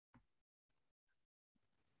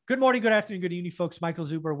Good morning, good afternoon, good evening, folks. Michael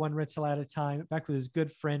Zuber, one rental at a time, back with his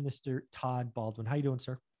good friend, Mr. Todd Baldwin. How you doing,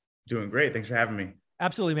 sir? Doing great. Thanks for having me.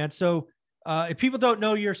 Absolutely, man. So, if people don't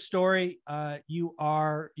know your story, you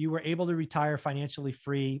were able to retire financially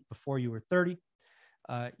free before you were 30.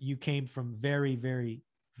 You came from very, very,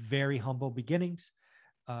 very humble beginnings.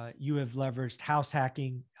 You have leveraged house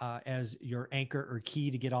hacking as your anchor or key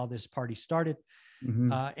to get all this party started.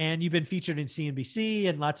 And you've been featured in CNBC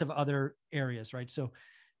and lots of other areas, right? So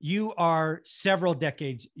you are several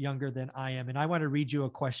decades younger than I am. And I want to read you a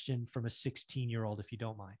question from a 16-year-old, if you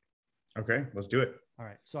don't mind. Okay, let's do it. All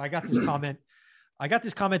right. So I got this comment. I got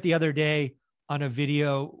this comment the other day on a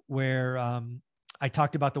video where I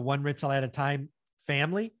talked about the one rental at a time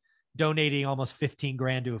family donating almost 15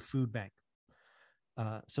 grand to a food bank.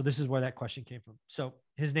 So this is where that question came from. So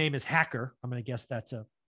his name is Hacker. I'm going to guess that's a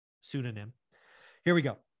pseudonym. Here we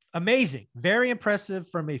go. Amazing. Very impressive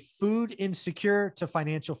from a food insecure to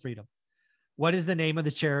financial freedom. What is the name of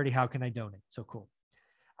the charity? How can I donate? So cool.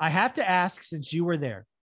 I have to ask, since you were there,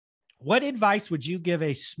 what advice would you give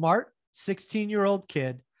a smart 16-year-old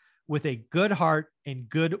kid with a good heart and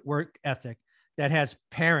good work ethic that has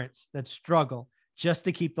parents that struggle just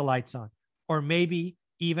to keep the lights on, or maybe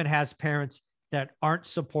even has parents that aren't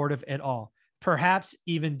supportive at all, perhaps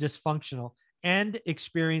even dysfunctional, and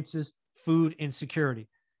experiences food insecurity?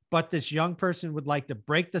 But this young person would like to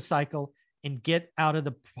break the cycle and get out of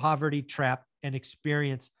the poverty trap and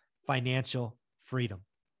experience financial freedom.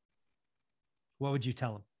 What would you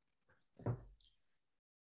tell him?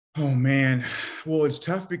 Oh man. Well, it's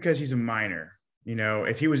tough because he's a minor.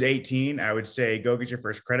 If he was 18, I would say go get your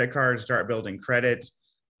first credit card, start building credit.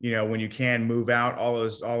 When you can move out, all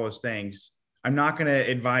those things. I'm not going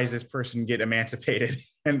to advise this person get emancipated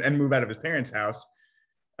and move out of his parents' house.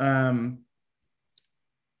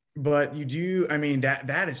 But you do, I mean,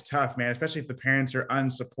 that is tough, man, especially if the parents are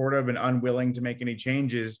unsupportive and unwilling to make any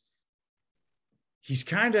changes. He's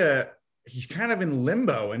kind of in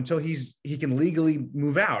limbo until he can legally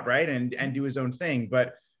move out, right? And do his own thing.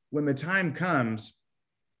 But when the time comes,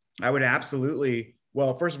 I would absolutely,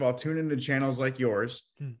 well, first of all, tune into channels like yours,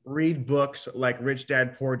 read books like Rich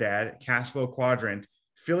Dad, Poor Dad, Cash Flow Quadrant,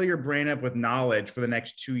 fill your brain up with knowledge for the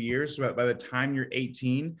next 2 years. So that by the time you're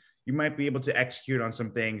 18, you might be able to execute on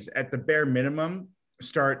some things. At the bare minimum,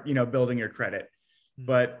 start, building your credit.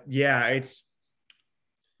 But yeah, it's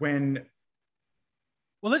when.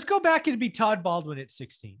 Well, let's go back and be Todd Baldwin at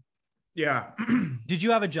 16. Yeah. Did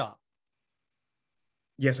you have a job?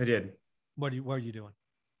 Yes, I did. What are you doing?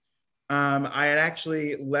 I had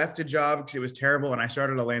actually left a job because it was terrible, and I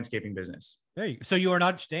started a landscaping business. There you go. So you are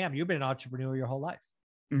not, damn, you've been an entrepreneur your whole life.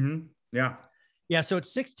 Yeah. Yeah. So at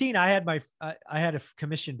 16, I had a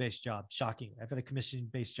commission-based job. Shocking. I've had a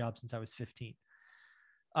commission-based job since I was 15.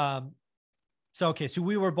 So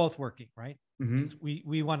we were both working, right?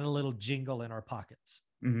 We wanted a little jingle in our pockets.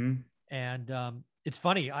 And it's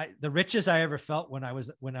funny. The richest I ever felt when I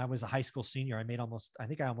was a high school senior, I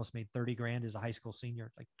think I almost made 30 grand as a high school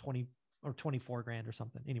senior, like 20 or 24 grand or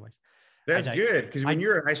something. Anyways. That's good. Because when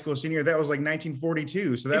you're a high school senior, that was like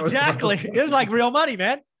 1942. So that exactly. It was like real money,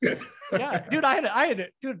 man. Yeah, dude,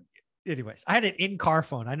 anyways, I had an in-car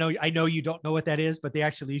phone. I know you don't know what that is, but they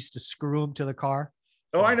actually used to screw them to the car.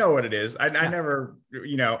 Oh, I know what it is. I never,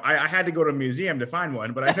 I had to go to a museum to find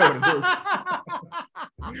one, but I know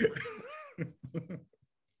what it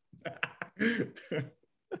is.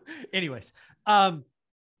 Anyways,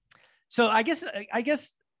 so I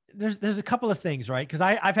guess there's a couple of things, right? Because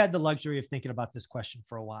I've had the luxury of thinking about this question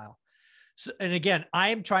for a while. So, and again, I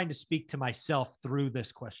am trying to speak to myself through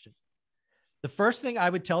this question. The first thing I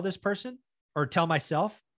would tell this person or tell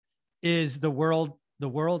myself is the world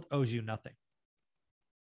owes you nothing.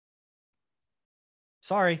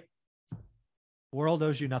 Sorry. The world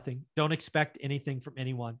owes you nothing. Don't expect anything from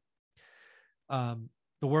anyone. The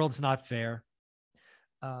world's not fair.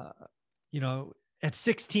 At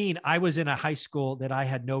 16, I was in a high school that I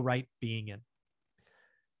had no right being in.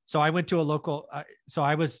 So I went to a local,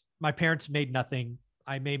 my parents made nothing.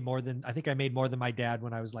 I think I made more than my dad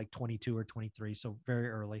when I was like 22 or 23. So very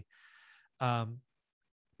early.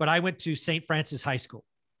 But I went to St. Francis High School,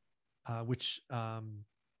 which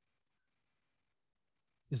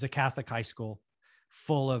is a Catholic high school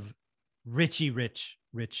full of rich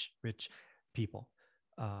people.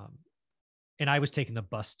 And I was taking the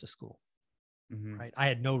bus to school. Right. I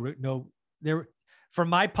had for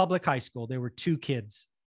my public high school, there were 2 kids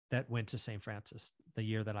that went to St. Francis the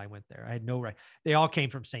year that I went there. I had no right. They all came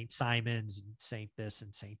from St. Simon's and St. this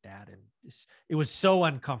and St. that. And it was so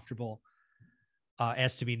uncomfortable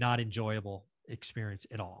as to be not enjoyable experience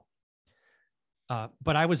at all.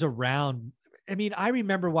 But I was around, I mean, I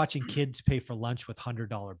remember watching kids pay for lunch with $100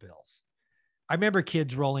 bills. I remember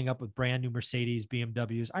kids rolling up with brand new Mercedes,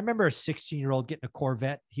 BMWs. I remember a 16-year-old getting a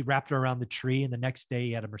Corvette. He wrapped it around the tree, and the next day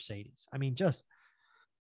he had a Mercedes. I mean, just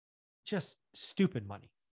stupid money.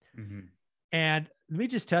 Mm-hmm. And let me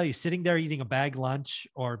just tell you, sitting there eating a bag lunch,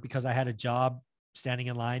 or because I had a job standing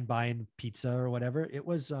in line buying pizza or whatever, it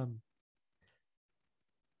was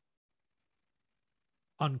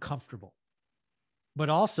uncomfortable, but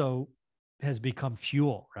also has become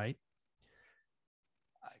fuel, right?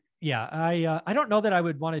 Yeah, I don't know that I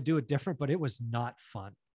would want to do it different, but it was not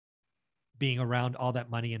fun being around all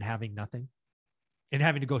that money and having nothing, and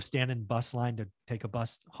having to go stand in bus line to take a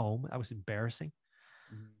bus home. That was embarrassing.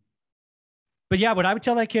 Mm-hmm. But yeah, what I would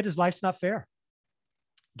tell that kid is life's not fair.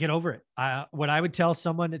 Get over it. What I would tell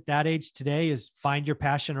someone at that age today is find your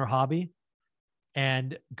passion or hobby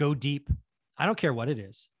and go deep. I don't care what it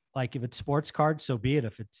is. Like if it's sports cards, so be it.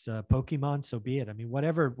 If it's Pokemon, so be it. I mean,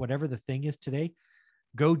 whatever the thing is today,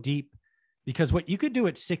 go deep, because what you could do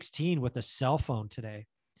at 16 with a cell phone today,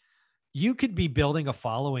 you could be building a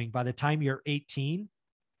following by the time you're 18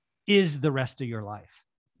 is the rest of your life.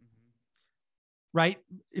 Right?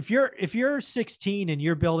 If you're 16 and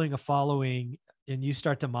you're building a following and you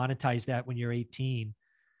start to monetize that when you're 18,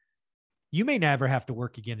 you may never have to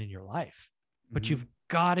work again in your life, but you've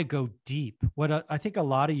got to go deep. What I think a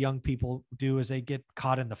lot of young people do is they get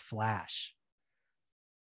caught in the flash.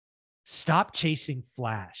 Stop chasing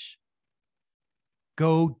flash.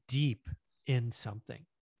 Go deep in something.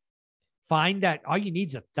 Find that all you need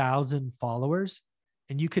is 1,000 followers,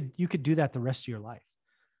 and you could do that the rest of your life.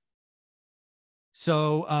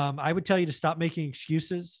 So I would tell you to stop making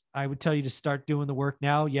excuses. I would tell you to start doing the work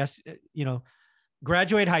now. Yes,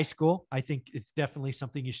 graduate high school. I think it's definitely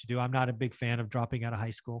something you should do. I'm not a big fan of dropping out of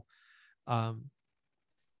high school.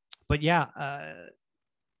 But yeah,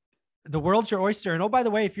 the world's your oyster. And oh, by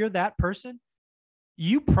the way, if you're that person,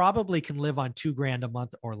 you probably can live on $2,000 a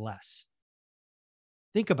month or less.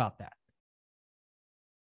 Think about that.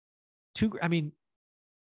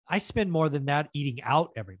 I spend more than that eating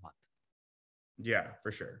out every month. Yeah,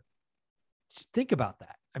 for sure. Just think about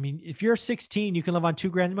that. I mean, if you're 16, you can live on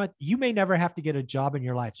 $2,000 a month. You may never have to get a job in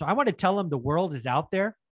your life. So I want to tell them the world is out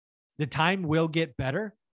there. The time will get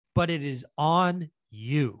better, but it is on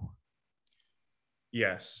you.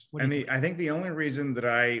 Yes. And I think the only reason that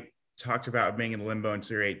I talked about being in limbo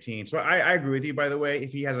until you're 18. So I agree with you, by the way.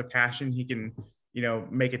 If he has a passion, he can,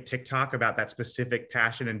 make a TikTok about that specific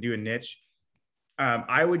passion and do a niche.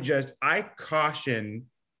 I caution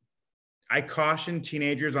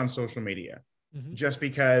teenagers on social media, just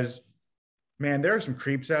because, man, there are some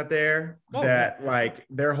creeps out there like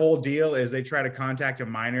their whole deal is they try to contact a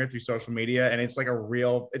minor through social media, and it's like a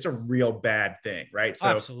real bad thing. Right. So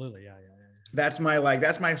absolutely. Yeah. That's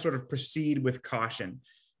my sort of proceed with caution.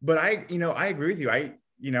 But I agree with you. I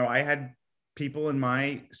had people in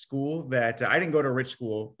my school that I didn't go to a rich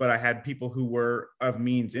school, but I had people who were of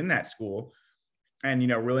means in that school, and,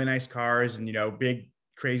 really nice cars and, big,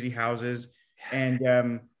 crazy houses.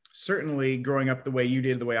 And certainly growing up the way you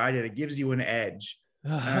did, the way I did, it gives you an edge.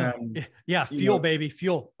 Fuel, baby,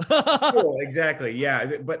 fuel. Fuel, exactly.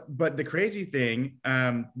 Yeah. But the crazy thing,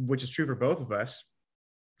 which is true for both of us,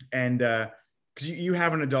 and because you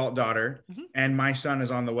have an adult daughter, and my son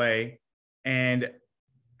is on the way, and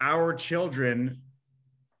our children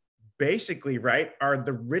basically, right, are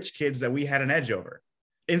the rich kids that we had an edge over.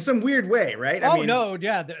 In some weird way, right?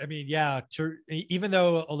 Even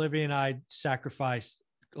though Olivia and I sacrificed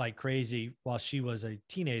like crazy while she was a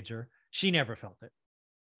teenager, she never felt it.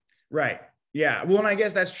 Right. Yeah. Well, and I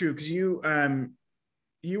guess that's true, because you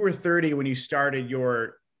were 30 when you started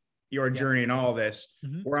your journey and all this.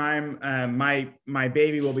 Where I'm my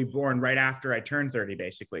baby will be born right after I turn 30,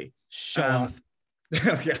 basically. Show off.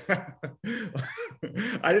 Yeah.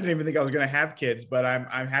 I didn't even think I was going to have kids, but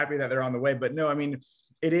I'm happy that they're on the way. But no, I mean,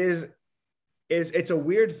 it's a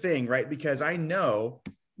weird thing, right? Because I know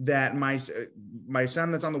that my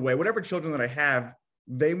son that's on the way, whatever children that I have,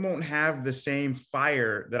 they won't have the same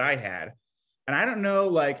fire that I had. And I don't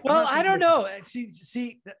know, I don't know.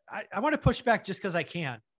 See, I want to push back just because I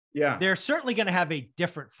can. Yeah. They're certainly going to have a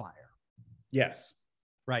different fire. Yes.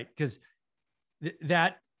 Right. Because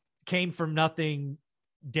that came from nothing.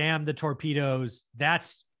 Damn the torpedoes.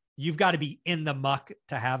 You've got to be in the muck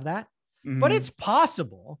to have that. But it's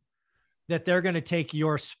possible that they're going to take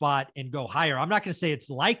your spot and go higher. I'm not going to say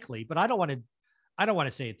it's likely, but I don't want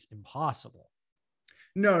to say it's impossible.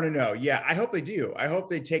 No. Yeah. I hope they do. I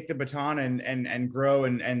hope they take the baton and grow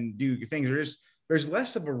and do things. There's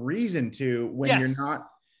less of a reason to when you're not,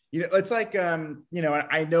 It's like,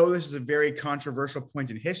 I know this is a very controversial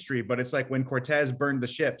point in history, but it's like when Cortez burned the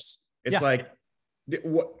ships. It's like,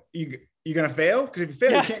 what you gonna fail? Because if you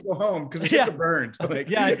fail, you can't go home because the ships are burned. Like,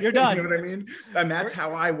 you're done. You know what I mean? And that's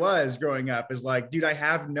how I was growing up. Is like, dude, I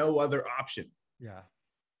have no other option.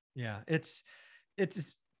 Yeah. It's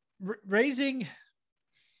raising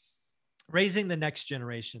the next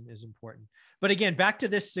generation is important. But again, back to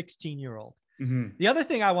this 16-year-old. Mm-hmm. The other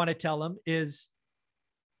thing I want to tell them is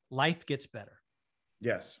life gets better.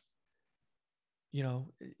 Yes.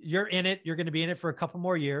 You're in it. You're going to be in it for a couple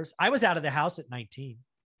more years. I was out of the house at 19.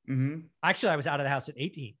 Mm-hmm. Actually, I was out of the house at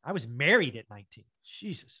 18. I was married at 19.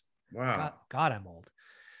 Jesus. Wow. God, I'm old.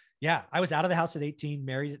 Yeah. I was out of the house at 18,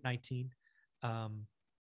 married at 19.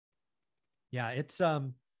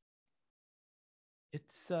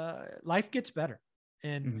 It's life gets better,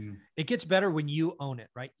 and it gets better when you own it,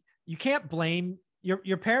 right? You can't blame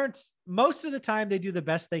your parents. Most of the time they do the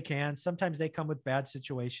best they can. Sometimes they come with bad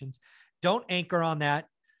situations. Don't anchor on that.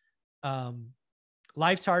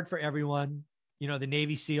 Life's hard for everyone. The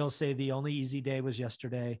Navy SEALs say the only easy day was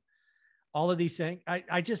yesterday. All of these things.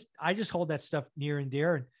 I just hold that stuff near and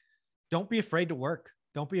dear, and don't be afraid to work.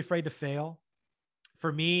 Don't be afraid to fail.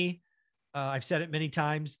 For me, I've said it many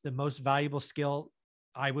times, the most valuable skill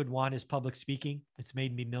I would want is public speaking. It's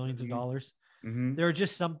made me millions of dollars. Mm-hmm. There are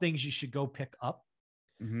just some things you should go pick up.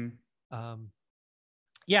 Mm-hmm.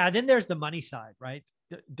 And then there's the money side, right?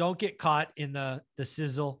 Don't get caught in the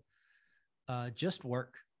sizzle. Just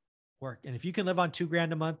work. And if you can live on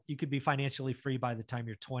 $2,000 a month, you could be financially free by the time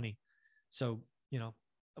you're 20. So,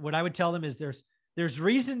 what I would tell them is there's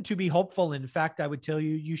reason to be hopeful. In fact, I would tell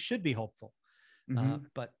you should be hopeful. Mm-hmm.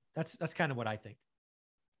 But that's kind of what I think.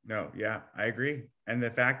 No, yeah, I agree. And the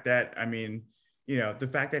fact that, the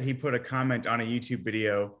fact that he put a comment on a YouTube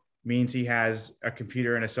video means he has a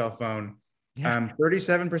computer and a cell phone.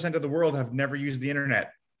 37% of the world have never used the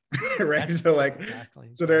internet. Right.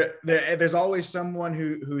 So there's always someone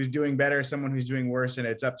who's doing better, someone who's doing worse. And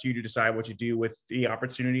it's up to you to decide what you do with the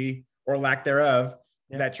opportunity or lack thereof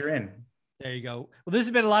that you're in. There you go. Well, this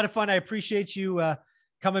has been a lot of fun. I appreciate you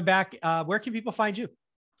coming back. Where can people find you?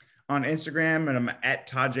 On Instagram, and I'm at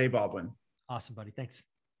Todd J. Baldwin. Awesome, buddy. Thanks.